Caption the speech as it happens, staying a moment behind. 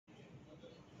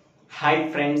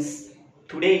Hi friends,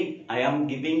 today I am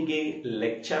giving a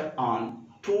lecture on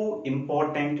two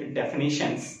important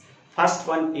definitions. First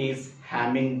one is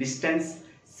Hamming distance,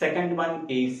 second one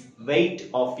is weight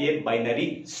of a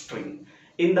binary string.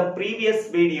 In the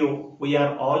previous video, we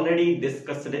are already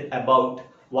discussed about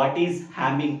what is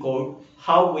Hamming code,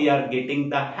 how we are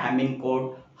getting the Hamming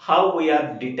code, how we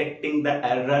are detecting the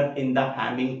error in the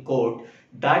Hamming code.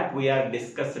 That we are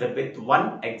discussed with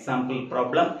one example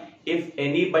problem. If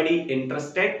anybody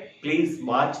interested, please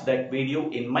watch that video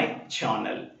in my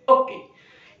channel. Okay.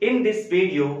 In this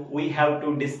video, we have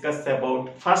to discuss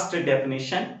about first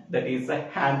definition, that is a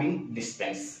Hamming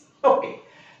distance. Okay.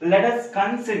 Let us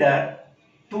consider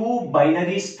two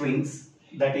binary strings,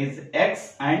 that is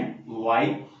x and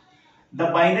y. The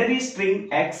binary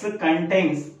string x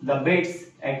contains the bits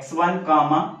x1,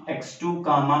 x2,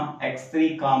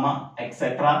 x3,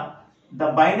 etc. The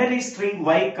binary string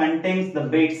y contains the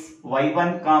bits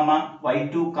y1,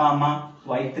 y2,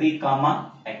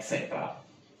 y3, etc.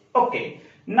 Okay.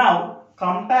 Now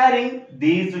comparing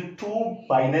these two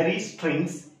binary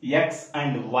strings x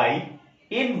and y,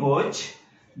 in which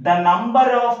the number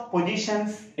of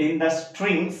positions in the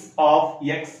strings of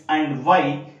x and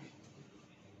y,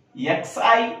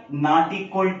 xi not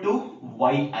equal to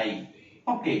yi.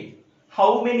 Okay.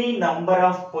 How many number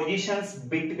of positions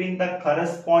between the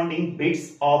corresponding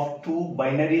bits of two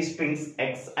binary strings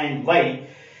x and y,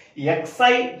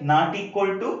 xi not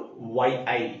equal to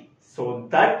yi. So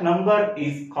that number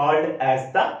is called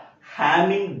as the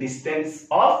Hamming distance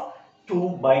of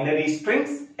two binary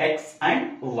strings x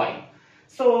and y.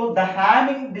 So the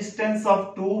Hamming distance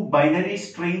of two binary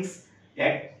strings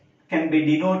x can be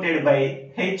denoted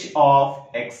by h of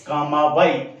x,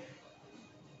 y.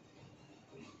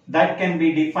 That can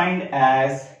be defined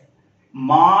as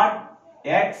mod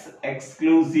x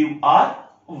exclusive or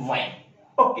y.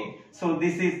 Okay, so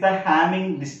this is the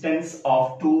Hamming distance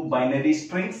of two binary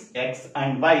strings x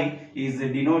and y is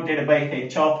denoted by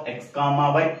h of x,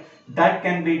 y. That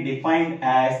can be defined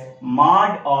as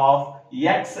mod of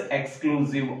x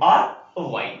exclusive or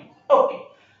y. Okay,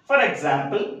 for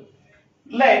example,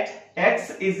 let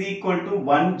x is equal to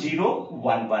 1, 0,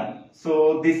 1, 1.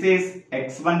 So this is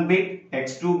x1 bit,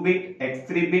 x2 bit,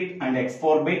 x3 bit and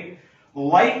x4 bit.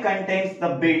 Y contains the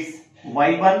bits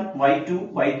y1,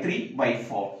 y2, y3,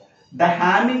 y4. The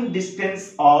Hamming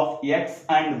distance of x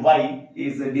and y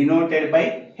is denoted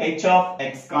by h of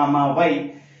x,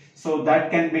 y. So that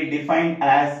can be defined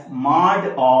as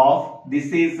mod of,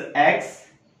 this is x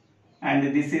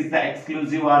and this is the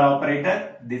exclusive OR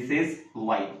operator, this is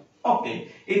y.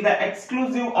 Okay, in the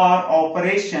exclusive OR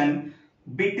operation,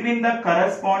 between the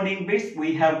corresponding bits,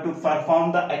 we have to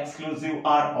perform the exclusive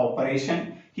OR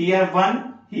operation. Here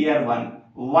 1, here 1.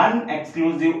 1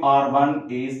 exclusive OR 1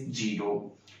 is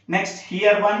 0. Next,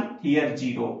 here 1, here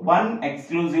 0. 1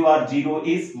 exclusive OR 0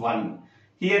 is 1.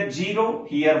 Here 0,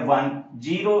 here 1.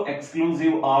 0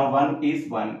 exclusive OR 1 is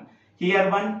 1.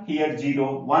 Here 1, here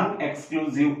 0. 1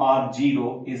 exclusive OR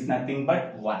 0 is nothing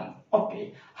but 1.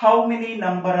 Okay, how many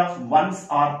number of ones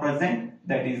are present?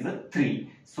 That is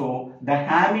 3. So the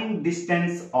Hamming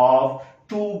distance of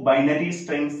two binary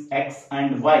strings x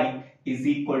and y is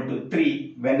equal to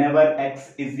 3 whenever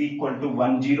x is equal to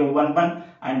 1, 0, 1, 1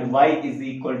 and y is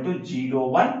equal to 0,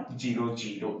 1, 0,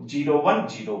 0, 0, 1,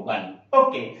 0, 1.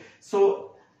 Okay,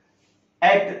 so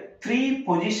at 3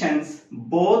 positions,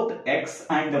 both x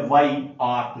and y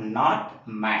are not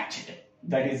matched.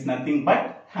 That is nothing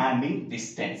but Hamming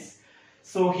distance.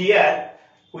 So here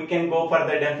we can go for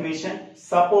the definition.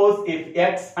 Suppose if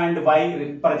x and y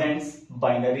represents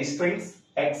binary strings,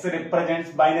 x represents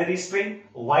binary string,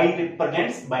 y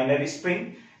represents binary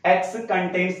string, x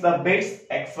contains the bits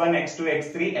x1, x2,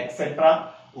 x3,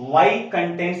 etc. Y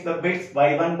contains the bits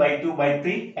y1, y2,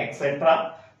 y3,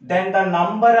 etc. Then the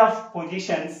number of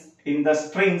positions in the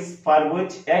strings for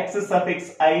which x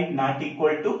suffix I not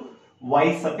equal to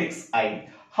y suffix I.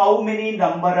 How many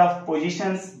number of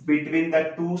positions between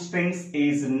the two strings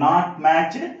is not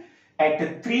matched?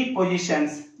 At 3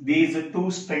 positions, these two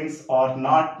strings are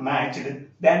not matched.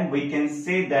 Then we can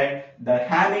say that the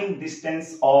Hamming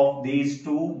distance of these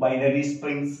two binary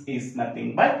strings is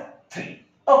nothing but 3.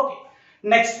 Okay.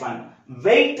 Next one,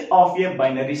 weight of a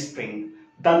binary string.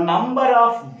 The number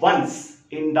of ones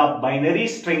in the binary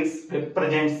strings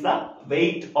represents the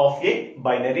weight of a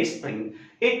binary string.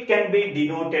 It can be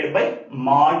denoted by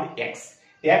mod x.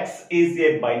 X is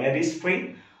a binary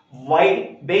string.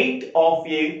 Weight of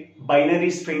a binary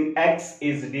string x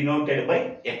is denoted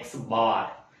by x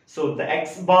bar. So the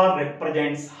x bar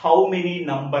represents how many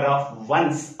number of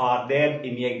ones are there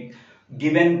in a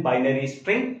given binary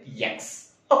string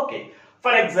x. Okay.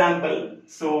 For example,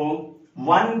 so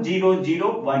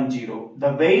 10010,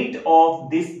 the weight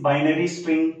of this binary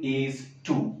string is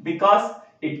 2 because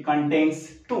it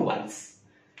contains 2 ones.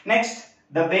 Next,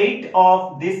 the weight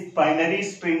of this binary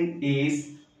string is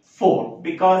 4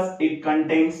 because it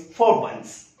contains 4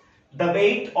 ones. The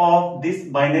weight of this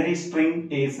binary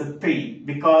string is 3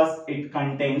 because it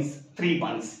contains 3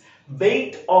 ones.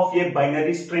 Weight of a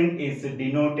binary string is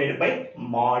denoted by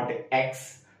mod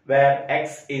x, where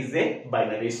x is a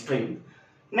binary string.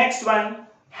 Next one,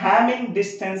 Hamming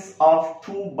distance of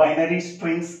two binary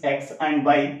strings x and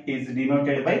y is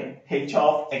denoted by h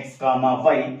of x comma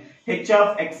y. H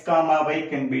of x comma y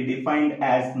can be defined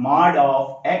as mod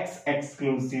of x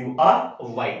exclusive or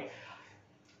y.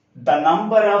 The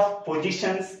number of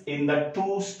positions in the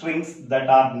two strings that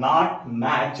are not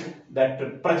matched, that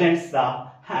represents the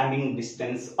Hamming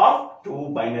distance of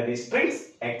two binary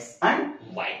strings x and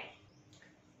y.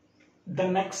 The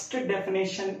next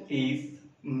definition is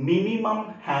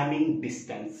minimum Hamming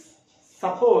distance.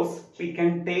 Suppose we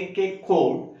can take a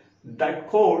code. That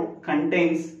code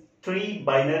contains three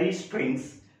binary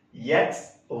strings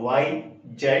x, y,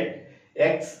 z.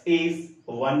 X is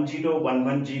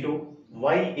 10110,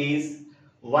 y is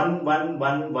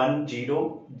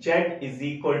 11110, z is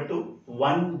equal to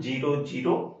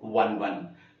 10011.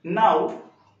 Now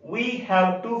we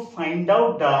have to find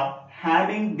out the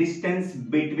Hamming distance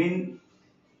between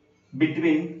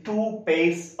two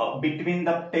pairs, between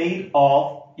the pair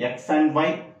of x and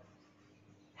y.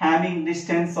 Hamming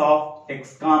distance of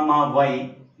x comma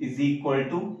y is equal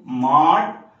to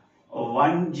mod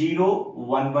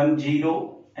 10110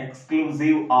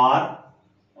 exclusive or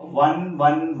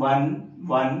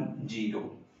 11110.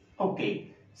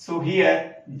 Okay, so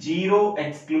here 0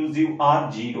 exclusive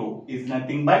or 0 is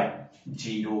nothing but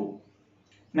 0.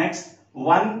 Next,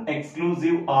 1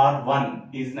 exclusive or 1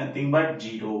 is nothing but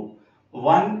 0.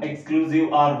 1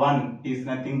 exclusive or 1 is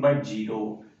nothing but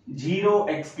 0. 0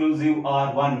 exclusive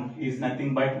or 1 is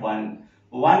nothing but 1.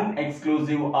 1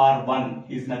 exclusive or 1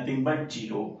 is nothing but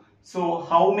 0. So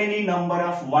how many number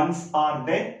of ones are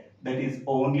there? That is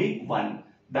only 1.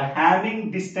 The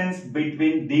Hamming distance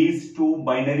between these two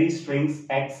binary strings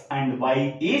x and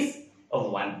y is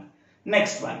 1.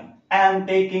 Next one, I am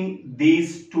taking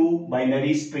these two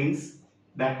binary strings.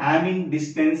 The Hamming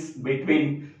distance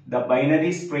between the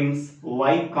binary strings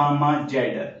y comma z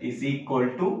is equal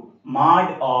to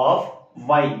mod of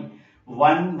y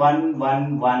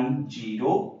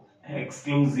 11110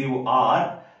 exclusive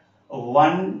or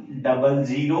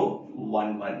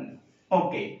 10011.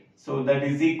 Okay, so that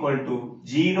is equal to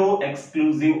 0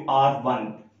 exclusive or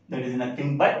 1, that is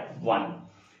nothing but 1.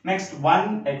 Next,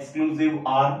 1 exclusive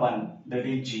or 1, that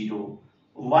is 0.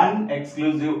 1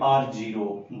 exclusive or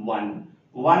 0, 1.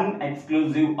 1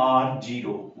 exclusive or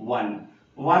 0, 1.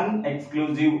 1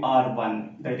 exclusive or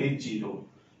 1, that is 0.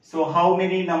 So how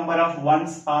many number of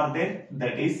ones are there?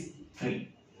 That is 3.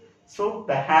 So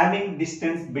the Hamming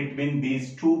distance between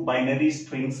these two binary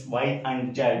strings y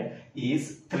and z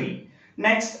is 3.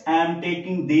 Next, I am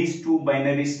taking these two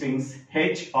binary strings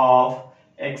h of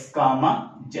x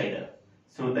comma z.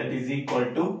 So that is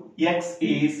equal to x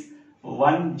is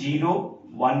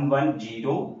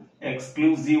 10110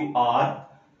 exclusive or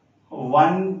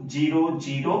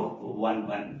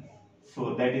 10011.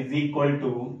 So that is equal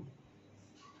to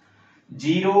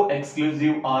 0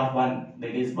 exclusive or 1,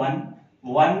 that is 1.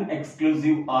 1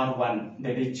 exclusive or 1,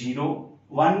 that is 0.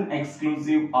 1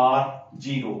 exclusive or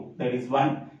 0, that is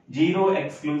 1. 0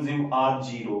 exclusive or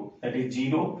 0, that is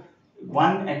 0.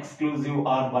 1 exclusive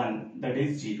or 1, that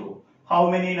is 0. How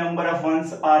many number of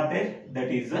ones are there?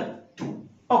 That is 2.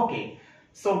 Okay.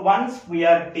 So once we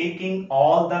are taking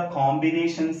all the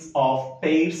combinations of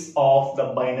pairs of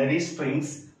the binary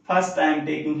strings, first I am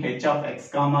taking h of x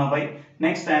comma y,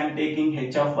 next I am taking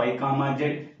h of y comma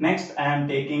z, next I am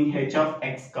taking h of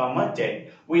x comma z.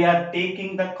 We are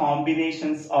taking the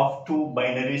combinations of two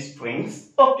binary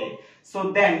strings. Okay,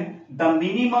 so then the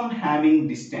minimum Hamming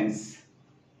distance,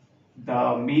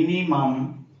 the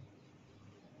minimum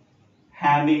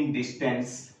Hamming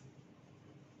distance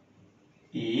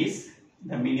is,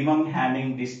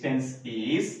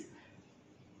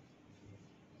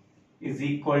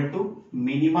 equal to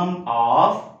minimum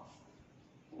of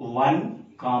 1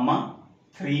 comma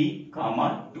 3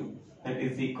 comma 2, that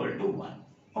is equal to 1.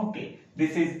 Okay,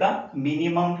 this is the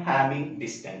minimum Hamming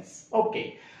distance.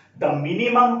 Okay, the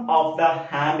minimum of the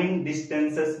Hamming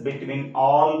distances between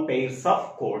all pairs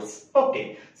of chords.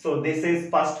 Okay, so this is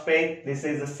first pair, this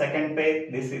is the second pair,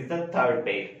 this is the third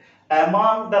pair.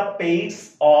 Among the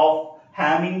pairs of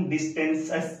Hamming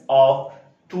distances of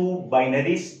two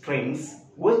binary strings,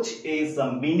 which is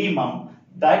the minimum,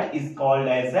 that is called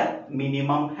as a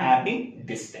minimum Hamming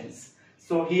distance.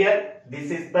 So here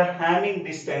this is the Hamming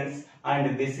distance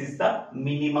and this is the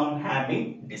minimum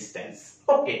Hamming distance.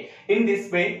 Okay, in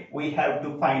this way we have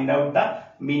to find out the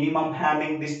minimum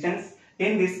Hamming distance.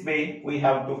 In this way we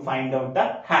have to find out the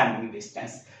Hamming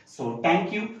distance. So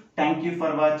thank you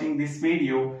for watching this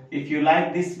video. If you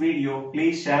like this video,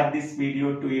 please share this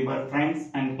video to your friends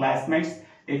and classmates.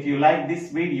 If you like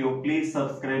this video, please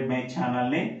subscribe my channel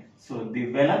name. So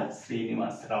DIVVELA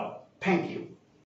Srinivasa. Thank you.